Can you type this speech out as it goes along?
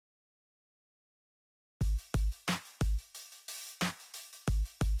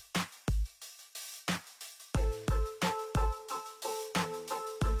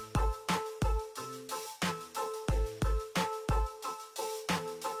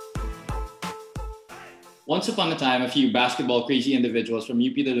Once upon a time, a few basketball crazy individuals from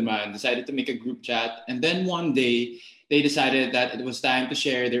UP Diliman decided to make a group chat, and then one day they decided that it was time to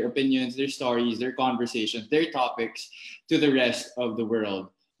share their opinions, their stories, their conversations, their topics to the rest of the world.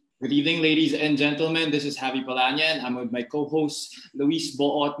 Good evening, ladies and gentlemen. This is Javi Palanya, and I'm with my co-hosts Luis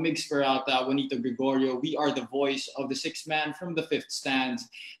Boot, Migs Peralta, Juanito Gregorio. We are the voice of the sixth man from the fifth stands.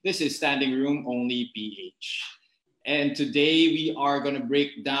 This is Standing Room Only PH. And today we are going to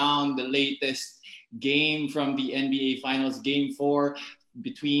break down the latest game from the NBA Finals, Game 4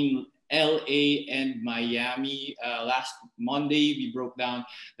 between LA and Miami. Last Monday, we broke down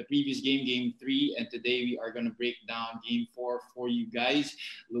the previous game, Game 3, and today we are going to break down Game 4 for you guys.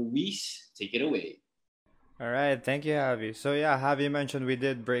 Luis, take it away. All right, thank you, Javi. So yeah, Javi mentioned we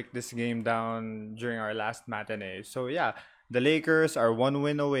did break this game down during our last matinee. So yeah, the Lakers are one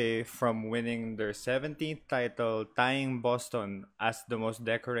win away from winning their 17th title, tying Boston as the most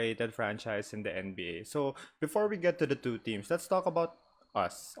decorated franchise in the NBA. So before we get to the two teams, let's talk about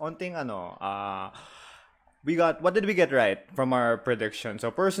us. Onting we got what did we get right from our prediction? So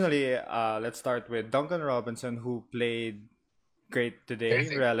personally, let's start with Duncan Robinson, who played great today,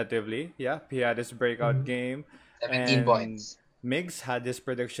 Terrific. relatively. Yeah, he had his breakout Mhm. game, 17 and points. Migs had this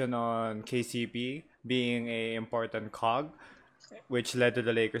prediction on KCP being a important cog, which led to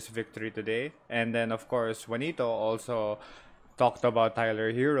the Lakers' victory today. And then, of course, Juanito also talked about Tyler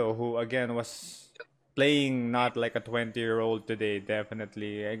Hero, who again was playing not like a 20-year-old today,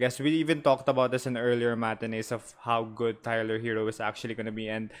 definitely. I guess we even talked about this in earlier matinees of how good Tyler Hero is actually going to be.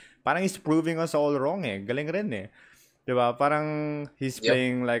 And parang he's proving us all wrong eh. Galing rin eh. Diba? Parang he's Yep.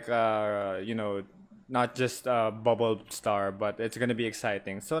 playing like not just a bubble star, but it's gonna be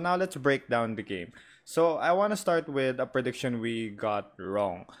exciting. So now let's break down the game. So I want to start with a prediction we got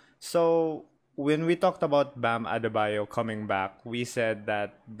wrong. So when we talked about Bam Adebayo coming back, we said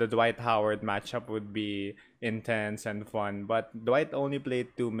that the Dwight Howard matchup would be intense and fun, but Dwight only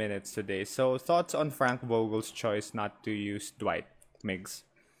played 2 minutes today. So thoughts on Frank Vogel's choice not to use Dwight, Migs?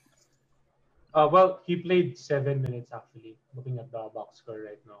 Well, he played 7 minutes actually. Looking at the box score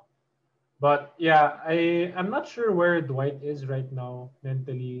right now. But yeah, I'm not sure where Dwight is right now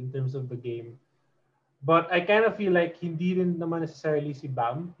mentally in terms of the game. But I kind of feel like hindi rin naman necessarily si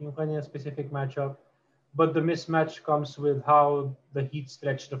Bam yung kanya specific matchup. But the mismatch comes with how the Heat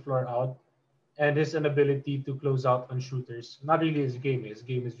stretch the floor out and his inability to close out on shooters. Not really his game. His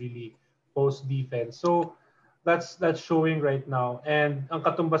game is really post defense. So that's showing right now. And ang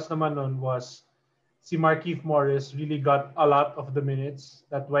katumbas naman nun was si Markieff Morris really got a lot of the minutes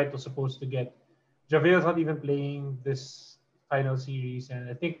that White was supposed to get. JaVale's not even playing this final series, and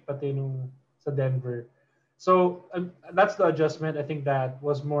I think pati nung sa Denver. So that's the adjustment. I think that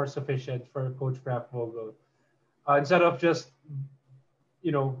was more sufficient for Coach Frank Vogel. Instead of just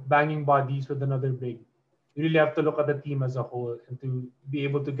banging bodies with another big, you really have to look at the team as a whole and to be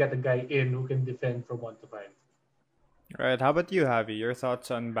able to get a guy in who can defend from 1 to 5. Right. How about you, Javi? Your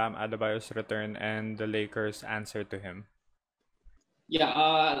thoughts on Bam Adebayo's return and the Lakers' answer to him?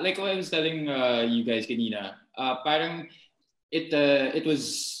 Yeah, like what I was telling you guys kanina, parang it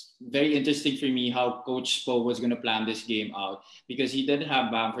was very interesting for me how Coach Spo was gonna plan this game out because he didn't have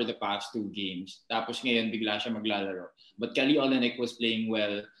Bam for the past two games. Tapos ngayon bigla siya maglalaro. But Kelly Olynyk was playing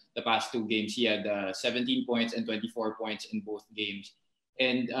well the past two games. He had 17 points and 24 points in both games.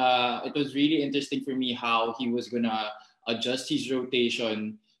 And it was really interesting for me how he was gonna adjust his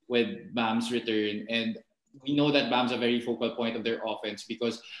rotation with Bam's return. And we know that Bam's a very focal point of their offense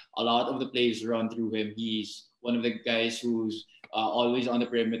because a lot of the plays run through him. He's one of the guys who's always on the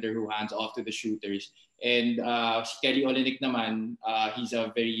perimeter who hands off to the shooters. And Kelly Olynyk naman, he's a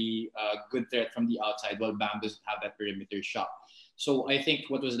very good threat from the outside while Bam doesn't have that perimeter shot. So I think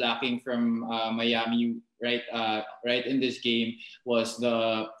what was lacking from Miami right in this game was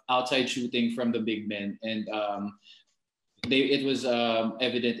the outside shooting from the big men, and it was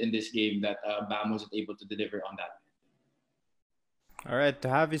evident in this game that Bam wasn't able to deliver on that. All right, to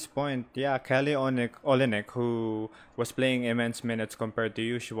have his point, yeah, Olynyk, who was playing immense minutes compared to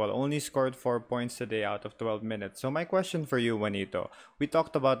usual, only scored 4 points today out of 12 minutes. So my question for you, Juanito, we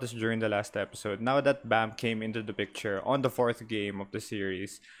talked about this during the last episode. Now that Bam came into the picture on the fourth game of the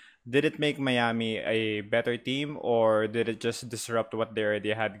series, did it make Miami a better team, or did it just disrupt what they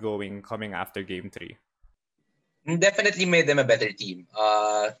already had going coming after Game 3? Definitely made them a better team.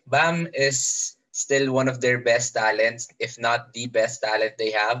 Bam is still one of their best talents, if not the best talent they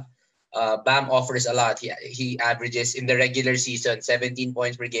have. Bam offers a lot. He averages in the regular season 17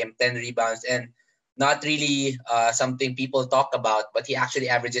 points per game, 10 rebounds, and not really something people talk about, but he actually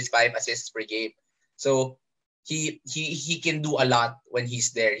averages 5 assists per game. So he can do a lot when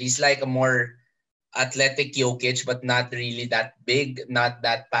he's there. He's like a more athletic Jokic, but not really that big, not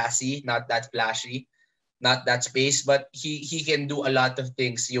that passy, not that flashy, not that space, but he can do a lot of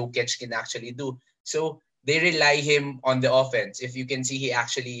things Jokic can actually do. So they rely him on the offense. If you can see, he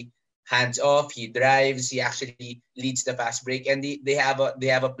actually hands off, he drives, he actually leads the fast break, and they have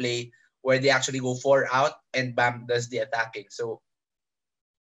a play where they actually go 4 out and Bam does the attacking. So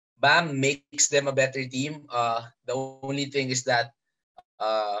Bam makes them a better team. The only thing is that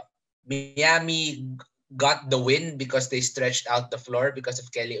Miami got the win because they stretched out the floor because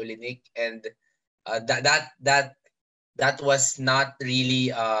of Kelly Olynyk, and that was not really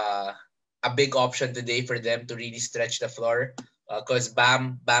a big option today for them to really stretch the floor because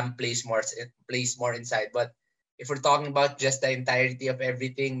Bam plays more inside. But if we're talking about just the entirety of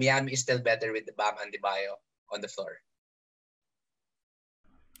everything, Miami is still better with the Bam and the Bio on the floor.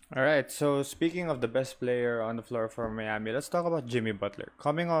 All right, so speaking of the best player on the floor for Miami, let's talk about Jimmy Butler.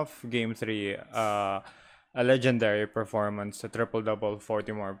 Coming off game three, a legendary performance, a triple double,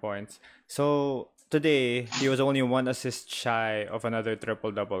 40 more points. So today, he was only one assist shy of another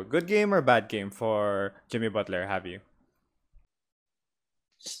triple double. Good game or bad game for Jimmy Butler, have you?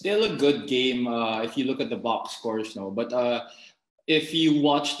 Still a good game if you look at the box scores, no. But if you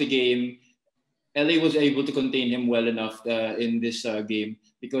watch the game, LA was able to contain him well enough in this game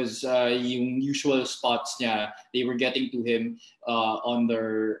because yung usual spots niya, they were getting to him on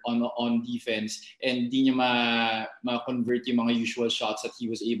defense, and di niya ma-convert yung mga usual shots that he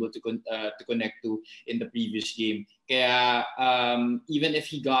was able to connect to in the previous game. Kaya even if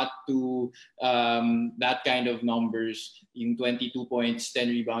he got to that kind of numbers, yung 22 points, 10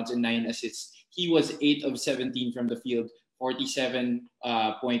 rebounds, and 9 assists, he was 8 of 17 from the field,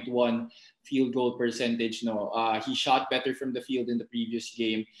 47.1 field goal percentage. No, he shot better from the field in the previous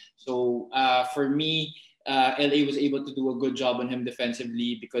game. So for me, LA was able to do a good job on him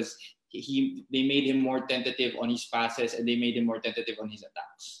defensively because they made him more tentative on his passes and they made him more tentative on his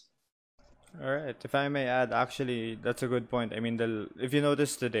attacks. All right, if I may add, actually, that's a good point. I mean, if you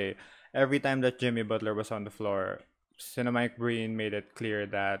notice today, every time that Jimmy Butler was on the floor, Cinemike Green made it clear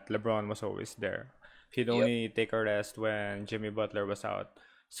that LeBron was always there. He'd Yep. only take a rest when Jimmy Butler was out.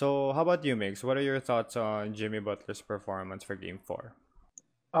 So, how about you, Mix? What are your thoughts on Jimmy Butler's performance for Game 4?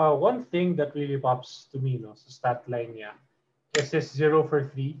 One thing that really pops to me, no, sa stat line niya, is his 0 for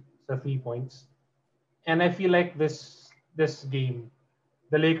 3 sa 3 points. And I feel like this game,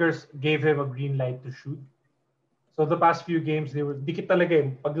 the Lakers gave him a green light to shoot. So the past few games, they were dikit talaga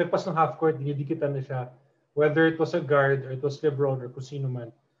eh. Paglagpas ng half court, dinidikitan na siya. Whether it was a guard or it was LeBron or kung sino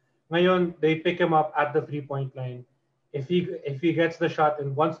man. Ngayon, they pick him up at the 3 point line. If he gets the shot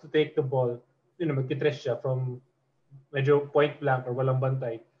and wants to take the ball, magtitres siya from medyo point blank or walang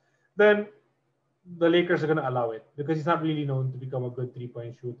bantay, then the Lakers are gonna allow it because he's not really known to become a good 3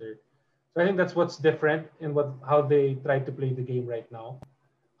 point shooter. So I think that's what's different in how they try to play the game right now.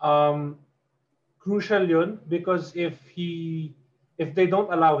 Um, Crucial yun because if they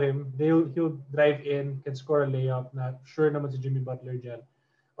don't allow him, he'll drive in, can score a layup, na sure naman si Jimmy Butler dyan,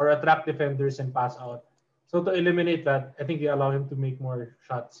 or attract defenders and pass out. So to eliminate that, I think they allow him to make more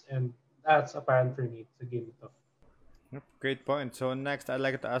shots, and that's apparent for me sa game ito. Yep, great point. So, next, I'd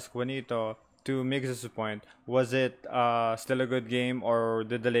like to ask Juanito, to Mix's point, was it still a good game, or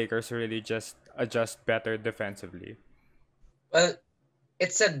did the Lakers really just adjust better defensively? Well,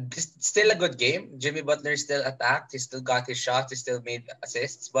 it's still a good game. Jimmy Butler still attacked. He still got his shots. He still made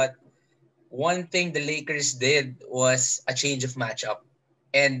assists. But one thing the Lakers did was a change of matchup,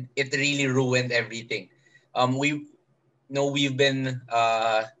 and it really ruined everything. We've been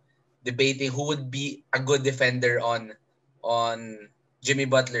debating who would be a good defender on Jimmy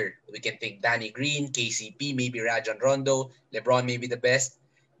Butler. We can think Danny Green, KCP, maybe Rajon Rondo, LeBron may be the best.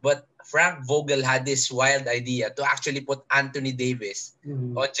 But Frank Vogel had this wild idea to actually put Anthony Davis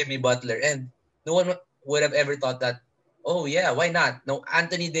on Jimmy Butler. And no one would have ever thought that, oh yeah, why not? No,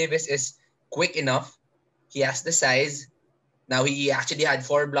 Anthony Davis is quick enough. He has the size. Now, he actually had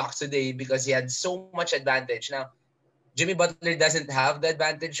 4 blocks today because he had so much advantage. Now, Jimmy Butler doesn't have the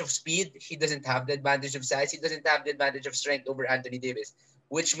advantage of speed. He doesn't have the advantage of size. He doesn't have the advantage of strength over Anthony Davis,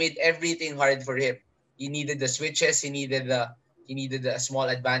 which made everything hard for him. He needed the switches. He needed the small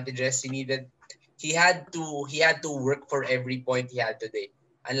advantages. He had to work for every point he had today.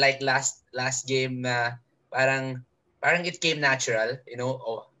 Unlike last game na parang it came natural,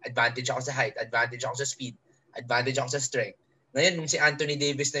 advantage ako sa height, advantage ako sa speed, advantage ako sa strength. Ngayon, nung si Anthony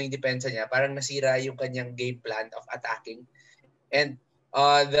Davis na yung depensa niya, parang nasira yung kanyang game plan of attacking. And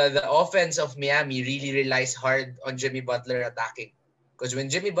the offense of Miami really relies hard on Jimmy Butler attacking. Because when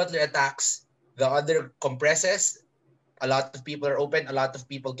Jimmy Butler attacks, the other compresses, a lot of people are open, a lot of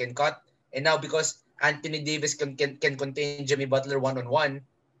people can cut, And now because Anthony Davis can contain Jimmy Butler one-on-one,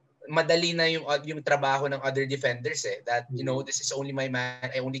 madali na yung trabaho ng other defenders that this is only my man.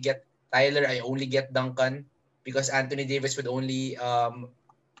 I only get Tyler, I only get Duncan because Anthony Davis would only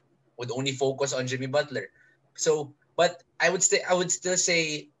focus on Jimmy Butler. So, but I would still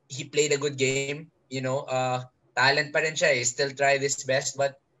say he played a good game. Talent pa rin siya. He still tried his best,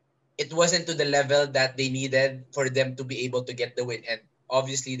 but it wasn't to the level that they needed for them to be able to get the win. And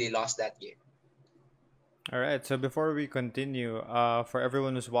obviously, they lost that game. All right. So before we continue, for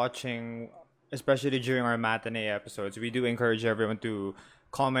everyone who's watching, especially during our matinee episodes, we do encourage everyone to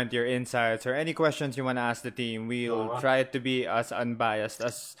comment your insights or any questions you want to ask the team. We'll try to be as unbiased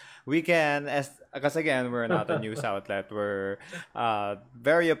as we can, because again, we're not a news outlet. We're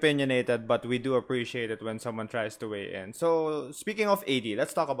very opinionated, but we do appreciate it when someone tries to weigh in. So speaking of AD,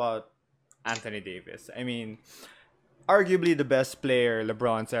 let's talk about Anthony Davis. I mean, arguably the best player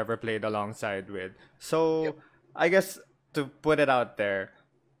LeBron's ever played alongside with. So I guess to put it out there,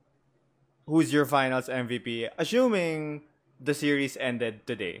 who's your finals MVP? Assuming the series ended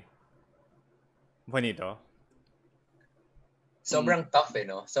today. Juanito. Sobrang tough,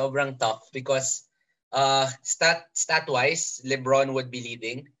 no? Sobrang tough because stat wise, LeBron would be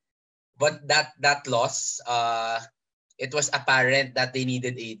leading, but that loss, it was apparent that they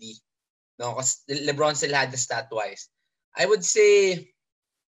needed AD, no? Because LeBron still had the stat wise. I would say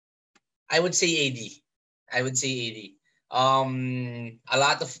AD. I would say AD. A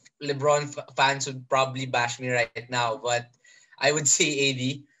lot of LeBron fans would probably bash me right now, but I would say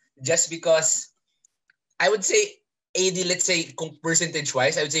AD just because I would say AD, let's say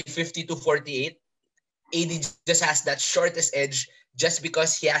percentage-wise, I would say 50-48. AD just has that shortest edge just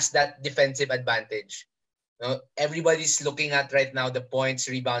because he has that defensive advantage. Everybody's looking at right now the points,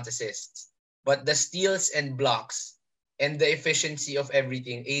 rebounds, assists. But the steals and blocks and the efficiency of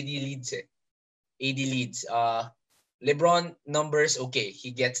everything, AD leads it. AD leads. LeBron numbers, okay,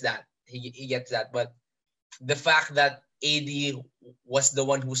 he gets that. He gets that. But the fact that AD was the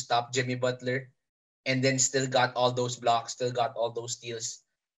one who stopped Jimmy Butler and then still got all those blocks, still got all those steals.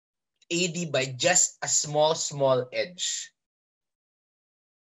 AD by just a small edge.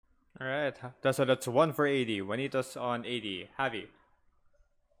 All right. So that's one for AD. Juanito's on AD. Javi.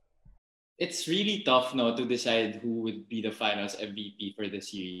 It's really tough now to decide who would be the finals MVP for the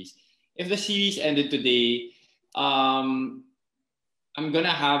series. If the series ended today, I'm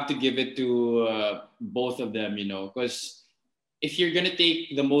gonna have to give it to both of them, because if you're gonna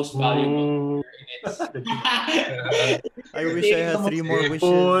take the most valuable player, it's I wish I had 3 more wishes.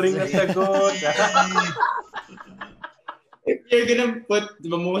 Boring na sagot. if you're gonna put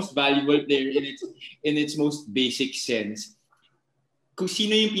the most valuable player in its most basic sense, kung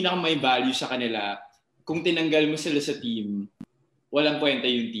sino yung may value sa kanila, kung tinanggal mo sila sa team, walang kwenta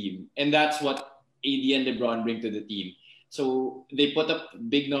yung team. And that's what AD and LeBron bring to the team. So they put up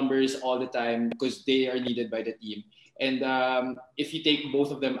big numbers all the time because they are needed by the team. And if you take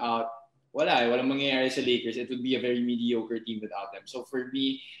both of them out, walang mangyayari sa Lakers. It would be a very mediocre team without them. So for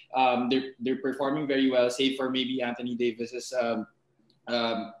me, they're performing very well, save for maybe Anthony Davis's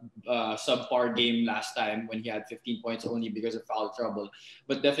subpar game last time when he had 15 points only because of foul trouble.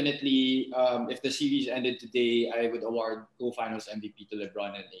 But definitely, if the series ended today, I would award co-finals MVP to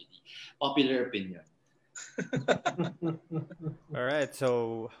LeBron and AD. Popular opinion. All right.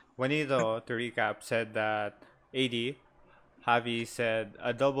 So Juanito, to recap, said that AD. Javi said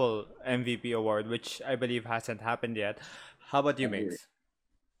a double MVP award, which I believe hasn't happened yet. How about you, Mix?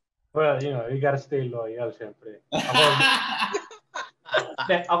 Well, you gotta stay loyal, syempre.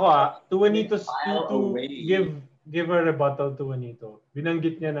 To Juanito, to give a rebuttal to Juanito.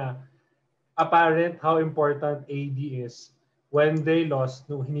 Binanggit niya na apparent how important AD is when they lost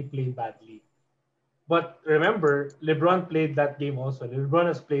nung he played badly. But remember, LeBron played that game also. LeBron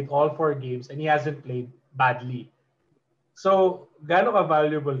has played all 4 games and he hasn't played badly. So, gaano ka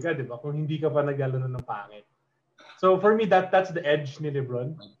valuable ka, di ba? Kung hindi ka pa naglalaro ng pangit. So, for me, that's the edge ni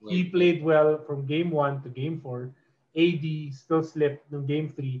LeBron. He played well from game 1 to game 4. AD still slipped ng game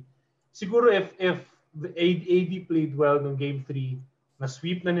 3. Siguro if the AD played well ng game 3,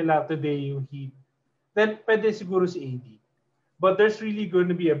 na-sweep na nila today yung Heat, then pwede siguro si AD. But there's really going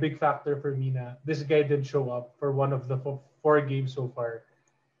to be a big factor for me na this guy didn't show up for one of the 4 games so far.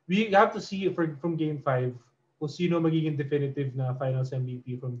 We have to see from game 5 kung sino magiging definitive na finals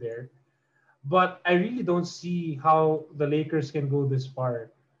MVP from there. But I really don't see how the Lakers can go this far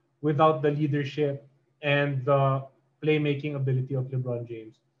without the leadership and the playmaking ability of LeBron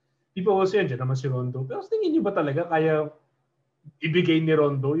James. People will say, dyan naman si Rondo. Pero tingin niyo ba talaga kaya ibigay ni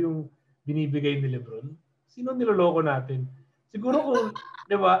Rondo yung binibigay ni LeBron? Sino niloloko natin? Siguro kung,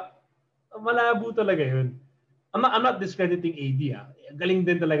 di ba, Malabo talaga yun. I'm not discrediting AD. Galing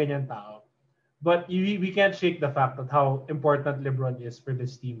din talaga niyang tao. But we can't shake the fact that how important LeBron is for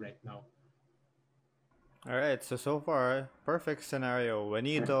this team right now. All right, so far, perfect scenario.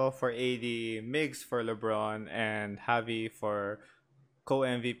 Juanito for AD, Migs for LeBron, and Javi for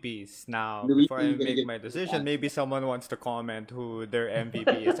co-MVPs. Now, Luigi, before I you can make give my me decision, that. maybe someone wants to comment who their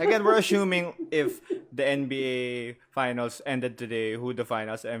MVP is. Again, we're assuming if the NBA finals ended today, who the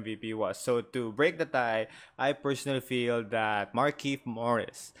finals MVP was. So to break the tie, I personally feel that Markieff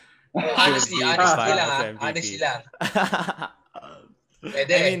Morris should Honestly, be the honestly lang finals ah. Honestly MVP. lang.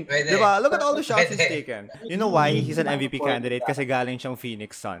 Pwede, I mean, pwede. di ba? Look at all the shots he's Pwede. taken. I You know do why need he's to an have MVP support with candidate? that. Kasi galing siyang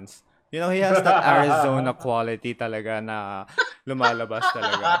Phoenix Suns. You know, he has that Arizona quality talaga na lumalabas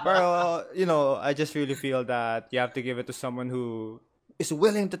talaga. Pero, you know, I just really feel that you have to give it to someone who is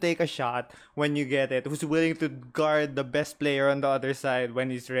willing to take a shot when you get it, who's willing to guard the best player on the other side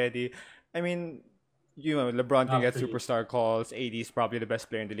when he's ready. I mean, you know, LeBron can get Actually, superstar calls. AD is probably the best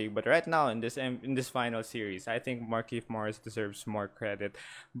player in the league, but right now in this final series, I think Markieff Morris deserves more credit.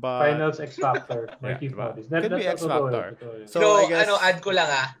 But finals X Factor, yeah, Markieff diba? Morris. Could be X Totoo yun, factor. totoo yun. You So I know, guess add ko lang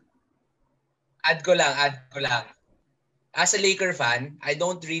ah. Add ko lang. As a Laker fan, I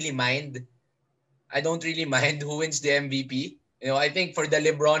don't really mind who wins the MVP. You know, I think for the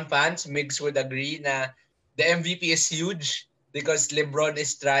LeBron fans, Migs would agree na the MVP is huge because LeBron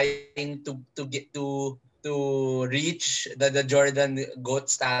is trying to get to reach the Jordan GOAT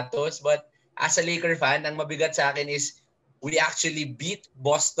status. But as a Laker fan, ang mabigat sa akin is we actually beat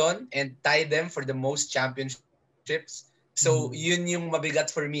Boston and tied them for the most championships. So yun yung mabigat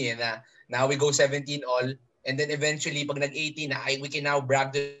for me na now we go 17 all. And then eventually, pag nag-18 na, we can now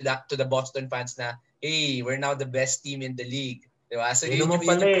brag to the Boston fans na, hey, we're now the best team in the league. Diba? So Yun naman yun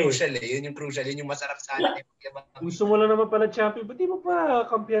pala yung eh. crucial eh. Yun yung crucial. Yun yung masarap sa atin. Gusto mo lang naman pala champion, ba't di mo pa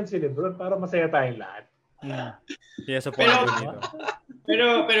kampiyan si LeBron para masaya tayong lahat? he has a point, Pero,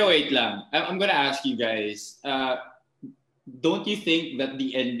 Bonito. pero wait lang. I'm gonna ask you guys. Don't you think that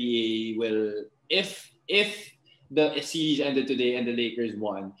the NBA will, if the series ended today and the Lakers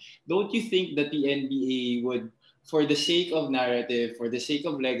won, don't you think that the NBA would, for the sake of narrative, for the sake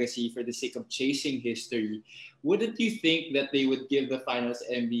of legacy, for the sake of chasing history, wouldn't you think that they would give the Finals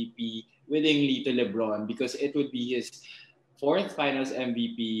MVP willingly to LeBron because it would be his fourth Finals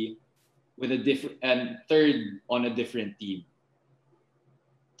MVP with a different and third on a different team?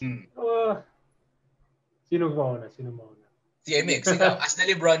 Sino mauna? Si MX, ikaw, as the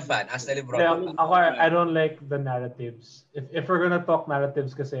LeBron fan. Ako, I don't like the narratives. If we're gonna talk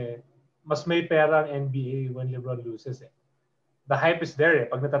narratives kasi, mas may pera ang NBA when LeBron loses eh. The hype is there eh,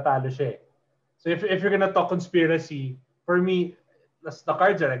 pag natatalo siya eh. So if you're gonna talk conspiracy, for me, the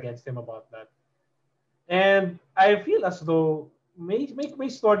cards are against him about that. And I feel as though may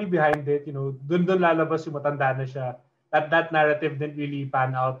story behind it, you know, dun lalabas yung matanda na siya. That narrative didn't really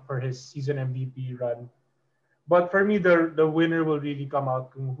pan out for his season MVP run. But for me, the winner will really come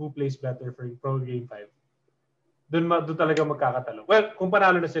out kung who plays better for Pro Game 5. Doon talaga magkakatalo. Well, kung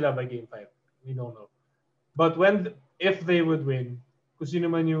panalo na sila by Game 5, we don't know. But if they would win, kung sino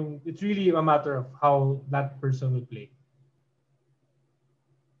man yung, it's really a matter of how that person would play.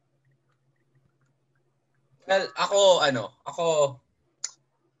 Well, ako,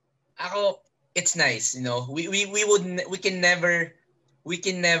 it's nice, you know. We can never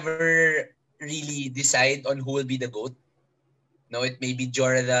really decide on who will be the GOAT. No, it may be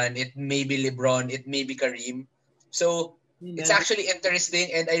Jordan, it may be LeBron, it may be Kareem. So it's actually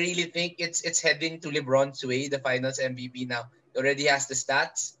interesting, and I really think it's heading to LeBron's way, the Finals MVP now. He already has the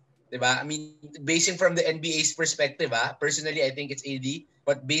stats, diba? I mean, basing from the NBA's perspective, personally, I think it's AD.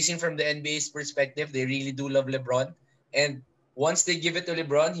 But basing from the NBA's perspective, they really do love LeBron. And once they give it to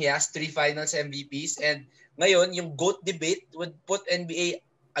LeBron, he has 3 Finals MVPs. And ngayon, yung GOAT debate would put NBA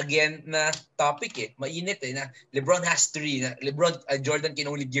again na topic eh. Mainit eh. Na LeBron has 3. Jordan can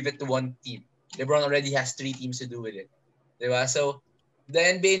only give it to one team. LeBron already has 3 teams to do with it. Diba? So, the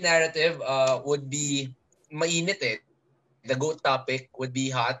NBA narrative would be mainit eh. The GOAT topic would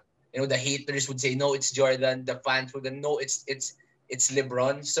be hot. You know, the haters would say, no, it's Jordan. The fans would no, it's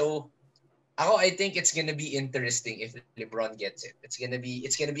LeBron. So, I think it's gonna be interesting if LeBron gets it. It's gonna be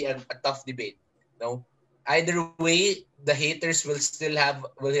a tough debate. No, either way, the haters will still have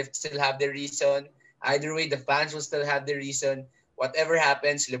their reason. Either way, the fans will still have their reason. Whatever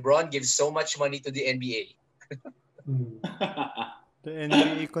happens, LeBron gives so much money to the NBA. The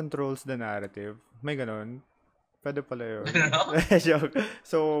NBA controls the narrative. May ganon. Pwede pala yun. Joke.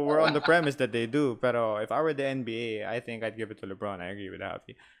 So, we're on the premise that they do. Pero if I were the NBA, I think I'd give it to LeBron. I agree with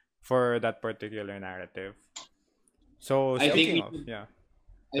Happy. For that particular narrative. So, speaking of, yeah.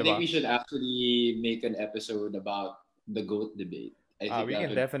 I think diba? we should actually make an episode about the GOAT debate. I think We that can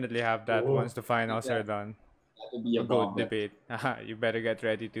would definitely have that once Oh. the I think finals are done. that would be A a goat bomb debate. You better get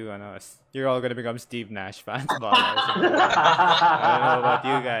ready to, you're all gonna become Steve Nash fans, ballers. I don't know about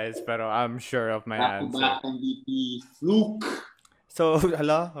you guys, but I'm sure of my answer. back-to-back MVP Fluke. So,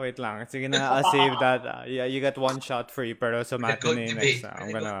 hala, wait lang. Sige na, I'll save that. Yeah, you got one shot free, pero sa For the goat matinee next, debate. For I'm the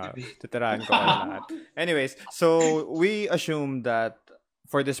goat gonna debate. titiraan ko kayo lahat. Anyways, so we assumed that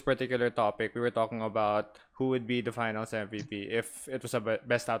for this particular topic, we were talking about who would be the finals MVP if it was a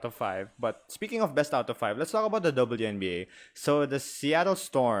best out of five. But speaking of best out of five, let's talk about the WNBA. So the Seattle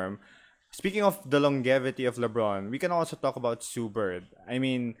Storm, speaking of the longevity of LeBron, we can also talk about Sue Bird. I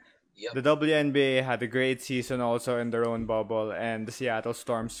mean, Yep. the WNBA had a great season also in their own bubble, and the Seattle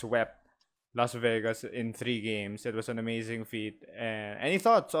Storm swept Las Vegas in 3 games. It was an amazing feat. And any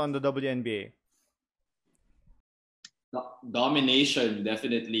thoughts on the WNBA? Domination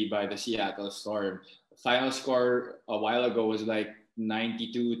definitely by the Seattle Storm. Final score a while ago was like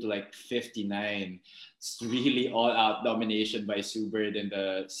 92 to like 59. It's really all out domination by Sue Bird and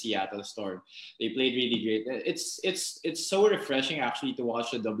the Seattle Storm. They played really great. It's so refreshing actually to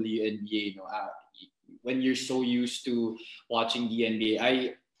watch the WNBA. When you're so used to watching the NBA.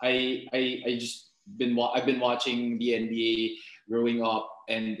 I just I've been watching the NBA growing up,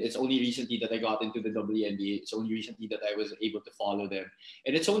 and it's only recently that I got into the WNBA. It's only recently that I was able to follow them,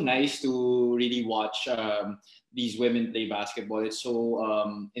 and it's so nice to really watch these women play basketball. It's so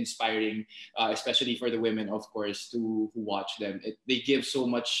inspiring, especially for the women, of course, to who watch them. They give so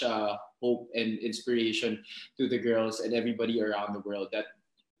much hope and inspiration to the girls and everybody around the world that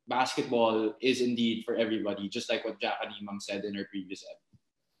basketball is indeed for everybody, just like what Jack and Imam said in her previous episode.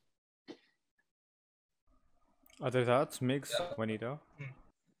 Other thoughts, Migs, Yeah. Juanito?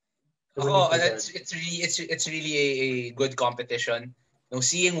 Oh, it's really a good competition.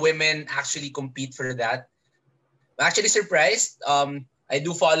 Seeing women actually compete for that. I'm actually surprised. I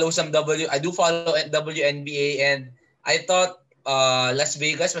do follow WNBA, and I thought Las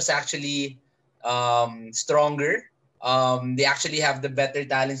Vegas was actually stronger. They actually have the better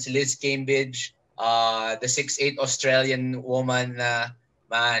talents. Liz Cambridge, the 6'8" Australian woman na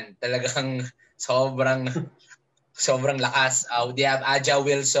man, talagang sobrang lakas. They have Aja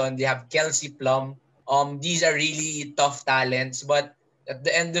Wilson, they have Kelsey Plum. These are really tough talents, but at the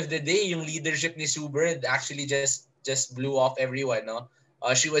end of the day, yung leadership ni Sue Bird actually just blew off everyone. No,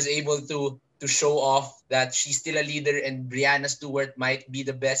 she was able to show off that she's still a leader, and Brianna Stewart might be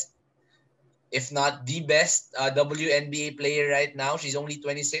the best, if not the best, WNBA player right now. She's only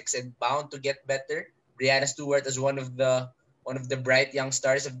 26 and bound to get better. Brianna Stewart is one of the bright young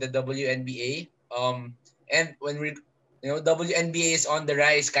stars of the WNBA. And when WNBA is on the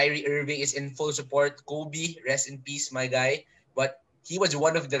rise. Kyrie Irving is in full support. Kobe, rest in peace, my guy. But he was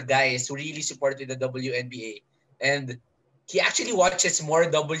one of the guys who really supported the WNBA. And he actually watches more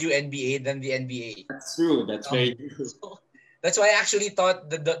WNBA than the NBA. That's true. That's very true. So that's why I actually thought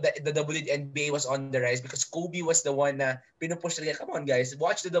the WNBA was on the rise, because Kobe was the one na pinupush talaga, come on guys,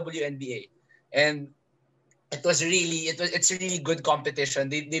 watch the WNBA. And it's really good competition.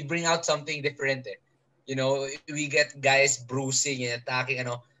 They bring out something different. We get guys bruising and attacking.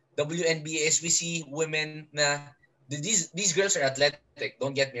 WNBA is, we see women na these girls are athletic.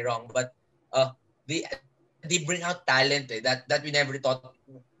 Don't get me wrong, but they bring out talent that we never thought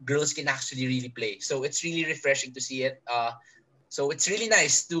girls can actually really play. So it's really refreshing to see it. So it's really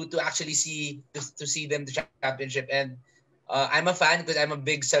nice to actually see them the championship. And I'm a fan because I'm a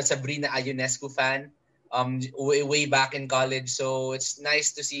big Sabrina Ionescu fan. Way back in college. So it's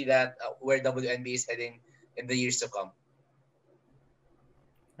nice to see that where WNBA is heading in the years to come.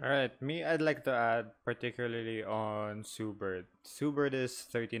 All right, me, I'd like to add particularly on Sue Bird. Sue Bird is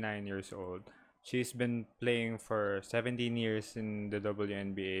 39 years old. She's been playing for 17 years in the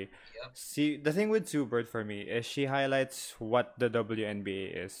WNBA. Yep. See, the thing with Sue Bird for me is she highlights what the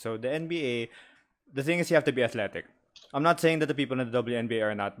WNBA is. So the NBA, the thing is you have to be athletic. I'm not saying that the people in the WNBA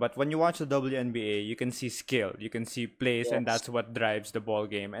are not, but when you watch the WNBA, you can see skill, you can see plays, and Yes. that's what drives the ball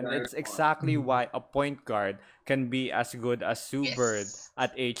game. And Very it's exactly Mhm. why a point guard can be as good as Sue Bird Yes.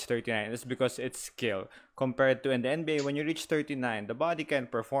 at age 39. It's because it's skill. Compared to in the NBA, when you reach 39, the body can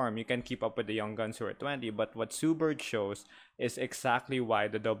perform. You can keep up with the young guns who are 20. But what Sue Bird shows is exactly why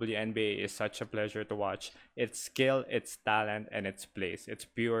the WNBA is such a pleasure to watch. It's skill, it's talent, and it's plays. It's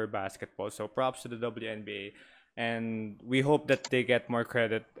pure basketball. So props to the WNBA. And we hope that they get more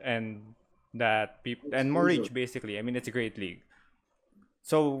credit and that people and more reach, basically. I mean, it's a great league.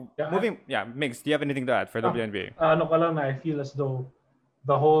 So Yeah, Migs, do you have anything to add for WNBA? ano ko lang na, I feel as though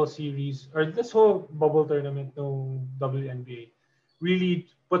the whole series or this whole bubble tournament ng WNBA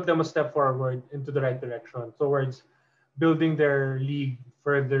really put them a step forward into the right direction towards building their league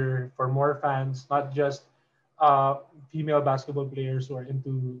further for more fans, not just uh, female basketball players who are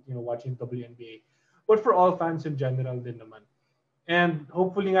into watching WNBA, but for all fans in general din naman. And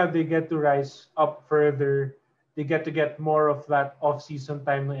hopefully nga they get to rise up further. They get more of that off-season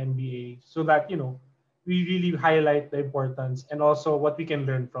time in NBA so that we really highlight the importance and also what we can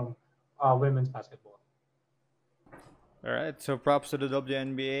learn from women's basketball. All right, so props to the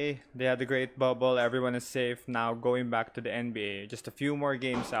WNBA. They had a great bubble. Everyone is safe. Now going back to the NBA, just a few more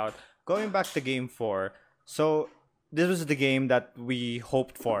games out. Going back to game 4. So this was the game that we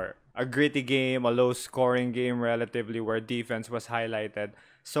hoped for. A gritty game, a low scoring game relatively where defense was highlighted.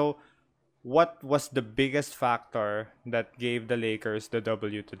 So what was the biggest factor that gave the Lakers the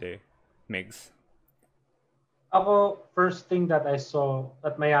W today, Migs? Ako, first thing that I saw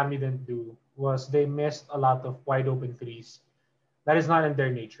that Miami didn't do was they missed a lot of wide open threes. That is not in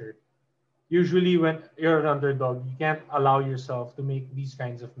their nature. Usually, when you're an underdog, you can't allow yourself to make these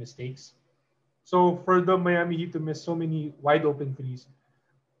kinds of mistakes. So for the Miami Heat to miss so many wide open threes,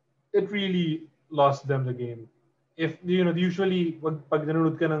 it really lost them the game. If usually pag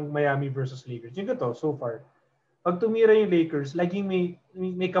nanonood ka ng Miami versus Lakers, yun to so far. Pag tumira yung Lakers, laging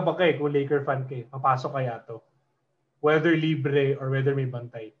may kaba ka kung Laker fan ka eh. Papasok kaya to. Whether libre or whether may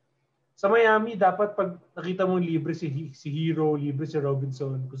bantay. Sa Miami, dapat pag nakita mong libre si Hero, libre si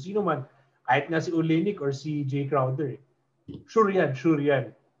Robinson, kung sino man, kahit nga si Olenek or si Jay Crowder, sure yan, sure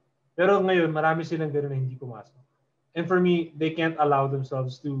yan. Pero ngayon, marami silang gano'n na hindi pumasok. And for me, they can't allow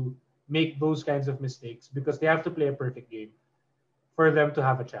themselves to make those kinds of mistakes because they have to play a perfect game for them to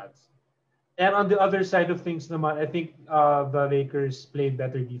have a chance. And on the other side of things naman, I think the Lakers played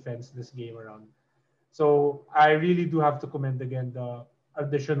better defense this game around. So I really do have to commend again the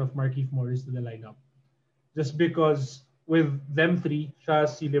addition of Markieff Morris to the lineup. Just because with them three, siya,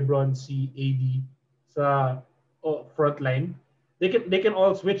 si LeBron, si AD sa front line, they can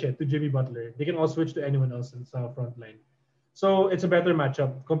all switch it to Jimmy Butler. They can all switch to anyone else in sa front line. So it's a better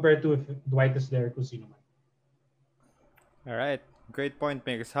matchup compared to if Dwight is there, kung sino man. All right, great point,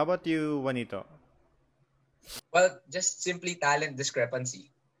 Migs. How about you, Juanito? Well, just simply talent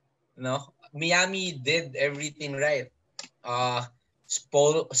discrepancy. Miami did everything right.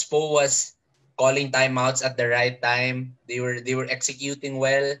 Spo was calling timeouts at the right time. They were executing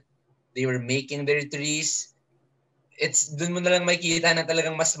well. They were making their threes. It's dun mo na lang makikita na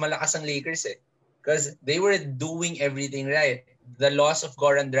talagang mas malakas ang Lakers eh. Because they were doing everything right. The loss of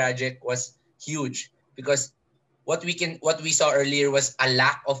Goran Dragic was huge because what we saw earlier was a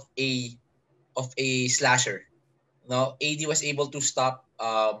lack of a slasher. No, AD was able to stop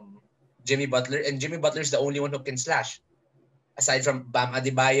Jimmy Butler, and Jimmy Butler is the only one who can slash. Aside from Bam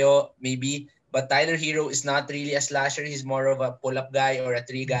Adebayo, maybe. But Tyler Hero is not really a slasher. He's more of a pull-up guy or a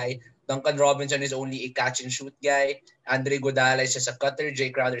three guy. Duncan Robinson is only a catch-and-shoot guy. Andre Iguodala is just a cutter. Jay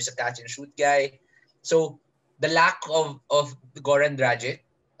Crowder is a catch-and-shoot guy. So the lack of Goran Dragic,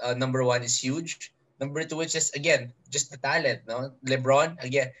 number one, is huge. Number two is just, again, just the talent. No, LeBron,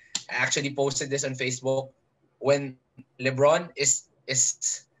 again, I actually posted this on Facebook. When LeBron is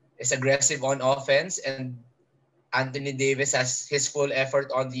aggressive on offense and Anthony Davis has his full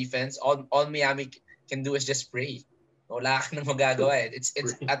effort on defense, all Miami can do is just pray. Wala ka nang magagawa eh. It's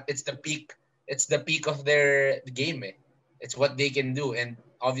the peak of their game eh. It's what they can do, and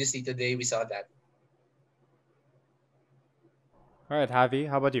obviously today we saw that. All right, Javi,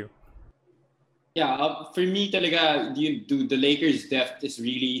 how about you? Yeah, for me talaga, the Lakers' depth is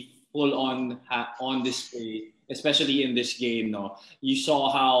really full on display, especially in this game. No, you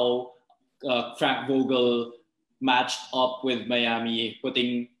saw how Frank Vogel matched up with Miami,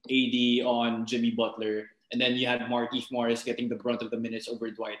 putting AD on Jimmy Butler, and then you had Markieff Morris getting the brunt of the minutes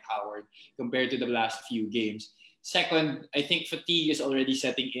over Dwight Howard compared to the last few games. Second, I think fatigue is already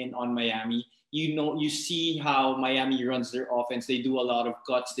setting in on Miami. You see how Miami runs their offense. They do a lot of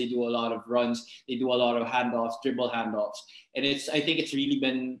cuts, they do a lot of runs, they do a lot of handoffs, dribble handoffs, and I think it's really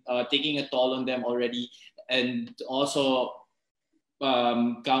been taking a toll on them already, and also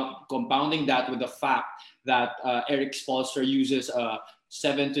compounding that with the fact that Eric Spoelstra uses a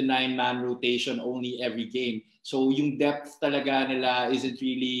 7 to 9 man rotation only every game. So yung depth talaga nila isn't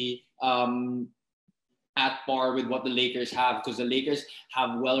really at par with what the Lakers have, because the Lakers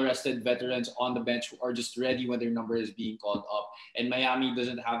have well-rested veterans on the bench who are just ready when their number is being called up. And Miami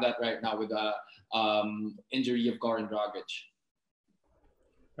doesn't have that right now with the injury of Goran Dragic.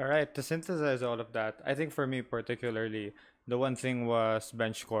 All right, to synthesize all of that, I think for me particularly, the one thing was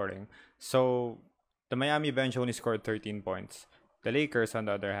bench scoring. So the Miami bench only scored 13 points. The Lakers, on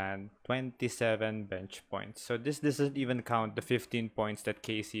the other hand, 27 bench points. So this doesn't even count the 15 points that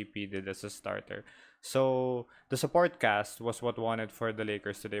KCP did as a starter. So the support cast was what wanted for the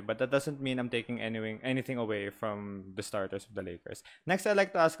Lakers today, but that doesn't mean I'm taking anything away from the starters of the Lakers. Next, I'd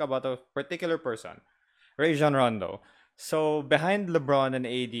like to ask about a particular person, Rajon Rondo. So behind LeBron and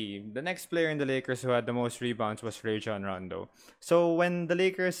AD, the next player in the Lakers who had the most rebounds was Rajon Rondo. So when the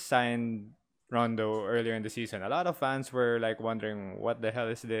Lakers signed Rondo earlier in the season, a lot of fans were like wondering what the hell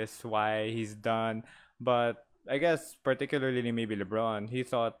is this, why he's done. But I guess particularly maybe LeBron, he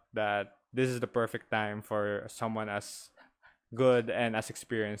thought that this is the perfect time for someone as good and as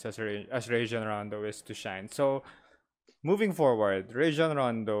experienced as Rajon Rondo is to shine. So moving forward, Rajon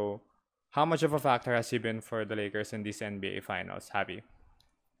Rondo, how much of a factor has he been for the Lakers in these NBA Finals? Happy.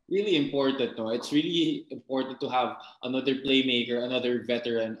 Really important, no? It's really important to have another playmaker, another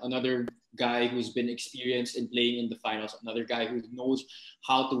veteran, another guy who's been experienced in playing in the finals, another guy who knows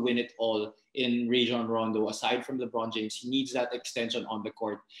how to win it all in Rajon Rondo. Aside from LeBron James, he needs that extension on the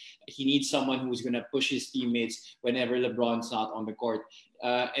court. He needs someone who's going to push his teammates whenever LeBron's not on the court.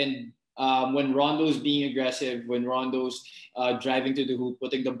 And when Rondo's being aggressive, when Rondo's driving to the hoop,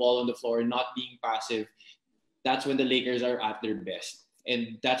 putting the ball on the floor, not being passive, that's when the Lakers are at their best.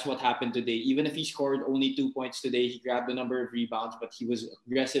 And that's what happened today. Even if he scored only 2 points today, he grabbed a number of rebounds, but he was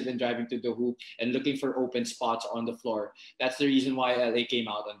aggressive in driving to the hoop and looking for open spots on the floor. That's the reason why LA came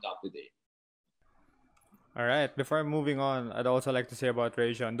out on top today. All right. Before moving on, I'd also like to say about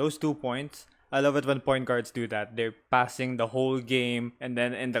Rajon, those 2 points. I love it when point guards do that. They're passing the whole game, and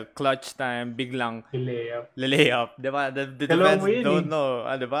then in the clutch time, biglang Layup. layup. Diba? The Galawang defense mo yun don't eh. know.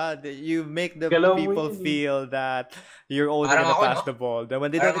 Diba? You make the Galawang mo people yun eh. feel that you're only Parang gonna ako, pass no? the ball. Then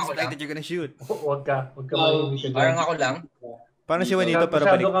when they Parang don't ako expect lang. it, you're gonna shoot. Wag ka Wow. mahimik ka Parang dyan. ako lang. Parang si Juanito pero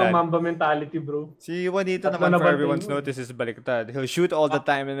Masyado kang baliktad. Mamba mentality, bro. Si Juanito Tatlo naman, na for bantay everyone's mo. notice, is baliktad. He'll shoot all the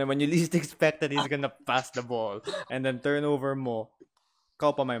time, and then when you least expect it, he's gonna pass the ball. And then turnover mo,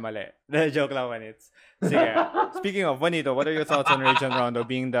 ikaw pa may mali. Joke lang, Juanits. Sige. Speaking of, Juanito, what are your thoughts on Rajon Rondo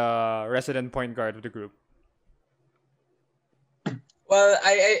being the resident point guard of the group? Well,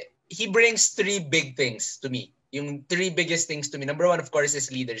 he brings three big things to me. Yung three biggest things to me. Number one, of course,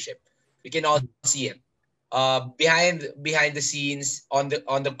 is leadership. We can all see it. Behind the scenes, on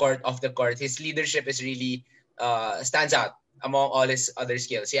the court, off the court, his leadership is really stands out among all his other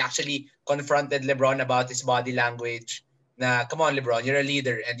skills. He actually confronted LeBron about his body language. Na, come on, LeBron, you're a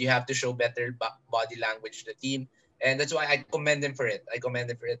leader and you have to show better body language to the team. And that's why I commend him for it.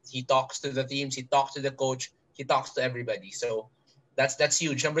 He talks to the teams, he talks to the coach, he talks to everybody. So that's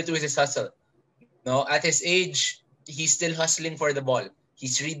huge. Number two is his hustle. No, at his age, he's still hustling for the ball.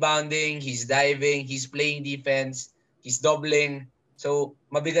 He's rebounding, he's diving, he's playing defense, he's doubling. So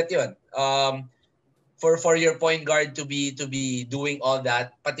mabigat 'yun. For your point guard to be doing all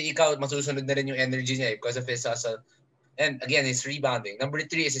that, pati ikaw masusunod na rin yung energy niya because of his hustle. And again, his rebounding. Number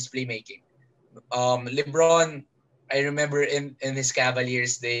three is his playmaking. LeBron, I remember in his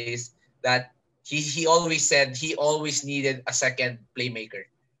Cavaliers days that he always said he always needed a second playmaker,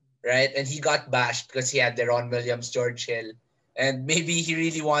 right? And he got bashed because he had Deron Williams, George Hill, and maybe he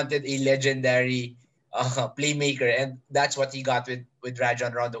really wanted a legendary playmaker, and that's what he got with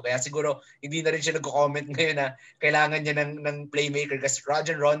Rajon Rondo. Kaya siguro hindi na rin siya nagko-comment ngayon na kailangan niya ng playmaker kasi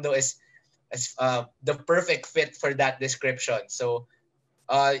Rajon Rondo is the perfect fit for that description. So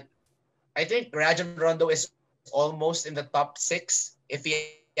I think Rajon Rondo is almost in the top 6 if he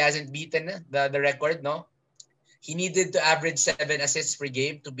hasn't beaten the record, no? He needed to average 7 assists per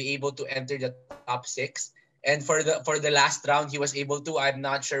game to be able to enter the top 6. And for the last round, he was able to. I'm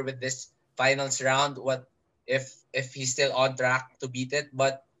not sure with this finals round what if he's still on track to beat it.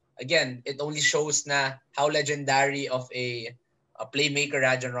 But again, it only shows na how legendary of a playmaker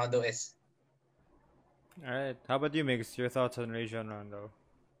Rajon Rondo is. All right. How about you, Mix? Your thoughts on Rajon Rondo?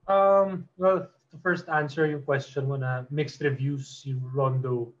 Well, to first answer yung question mo na mixed reviews yung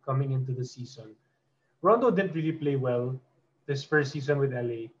Rondo coming into the season. Rondo didn't really play well this first season with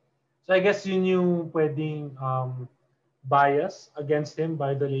LA. So I guess yun yung pwedeng bias against him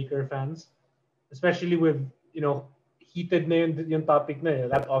by the Laker fans. Especially with, heated na yung topic na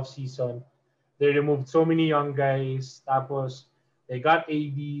that off-season. They removed so many young guys. Tapos, they got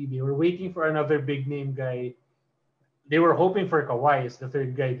AD. They were waiting for another big-name guy. They were hoping for Kawhi as the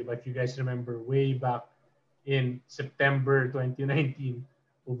third guy. If you guys remember, way back in September 2019.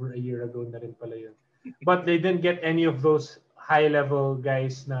 Over a year ago na rin pala yun. But they didn't get any of those high-level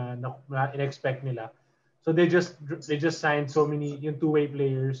guys na in-expect nila. So they just signed so many yung two-way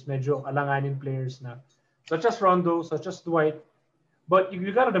players, medyo alanganin players na, such as Rondo, such as Dwight. But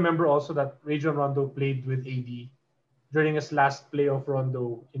you got to remember also that Rajon Rondo played with AD during his last playoff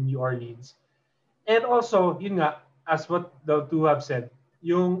rondo in New Orleans. And also, yun nga, as what the two have said,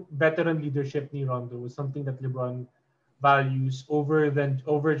 yung veteran leadership ni Rondo is something that LeBron values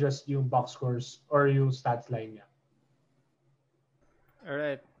over just yung box scores or yung stats line niya. All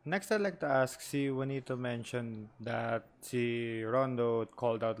right. Next, I'd like to ask si Juanito mentioned that si Rondo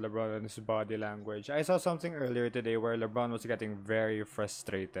called out LeBron on his body language. I saw something earlier today where LeBron was getting very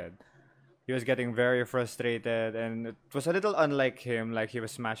frustrated. He was getting very frustrated, and it was a little unlike him, like he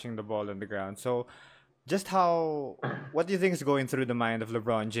was smashing the ball on the ground. So, just what do you think is going through the mind of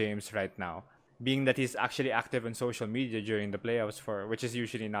LeBron James right now? Being that he's actually active on social media during the playoffs, which is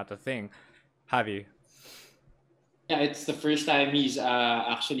usually not a thing. Javi. Yeah, it's the first time he's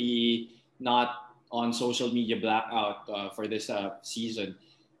actually not on social media blackout for this season.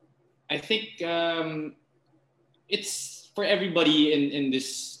 I think it's for everybody in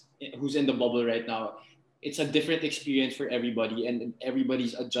this who's in the bubble right now. It's a different experience for everybody, and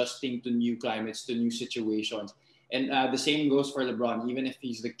everybody's adjusting to new climates, to new situations. And the same goes for LeBron. Even if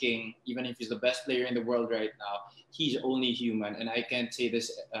he's the king, even if he's the best player in the world right now, he's only human. And I can't say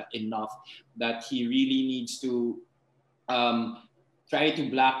this enough that he really needs to um, try to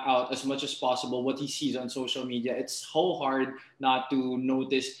black out as much as possible what he sees on social media. It's so hard not to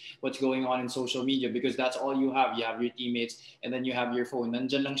notice what's going on in social media because that's all you have. You have your teammates and then you have your phone.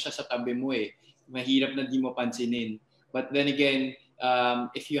 Nandyan lang siya sa tabi mo eh. Mahirap na di mo pansinin. But then again,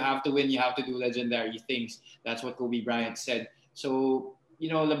 if you have to win, you have to do legendary things. That's what Kobe Bryant said. So,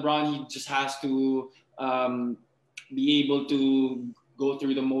 LeBron, he just has to be able to go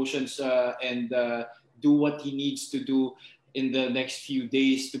through the motions and do what he needs to do in the next few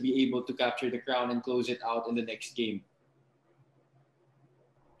days to be able to capture the crown and close it out in the next game.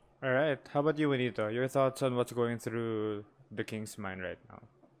 All right. How about you, Juanito? Your thoughts on what's going through the King's mind right now?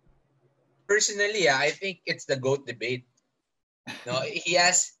 Personally, I think it's the GOAT debate. No, he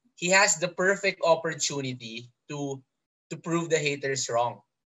has the perfect opportunity to prove the haters wrong.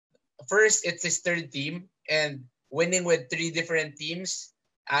 First, it's his third team, and winning with 3 different teams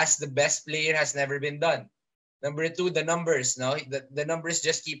as the best player has never been done. Number 2, the numbers. No, the numbers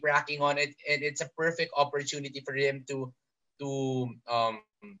just keep racking on it, and it's a perfect opportunity for him to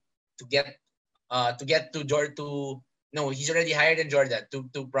get to Jordan. No, he's already higher than Jordan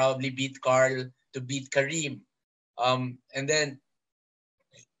to probably beat Carl, to beat Kareem, and then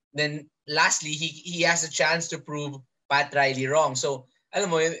lastly he has a chance to prove Pat Riley wrong. So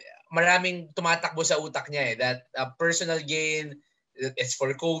alam mo, maraming tumatakbo sa utak niya that personal gain, it's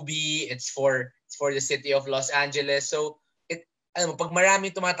for Kobe, it's for the city of Los Angeles. So alam mo, pag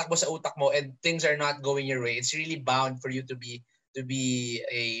maraming tumatakbo sa utak mo and things are not going your way, it's really bound for you to be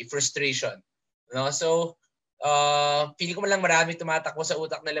a frustration. So feeling ko man lang maraming tumatakbo sa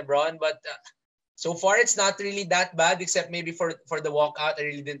utak na LeBron, but so far it's not really that bad, except maybe for the walkout. I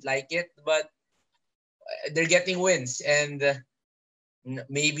really didn't like it, but they're getting wins, and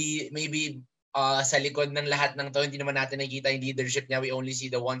maybe sa likod ng lahat ng to, hindi naman natin nakikita yung leadership niya. We only see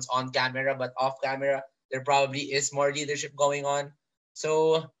the ones on camera, but off camera there probably is more leadership going on.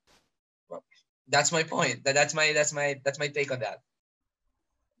 So that's my point. That's my take on that.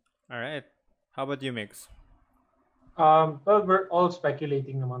 All right. How about you, Mix? Well, we're all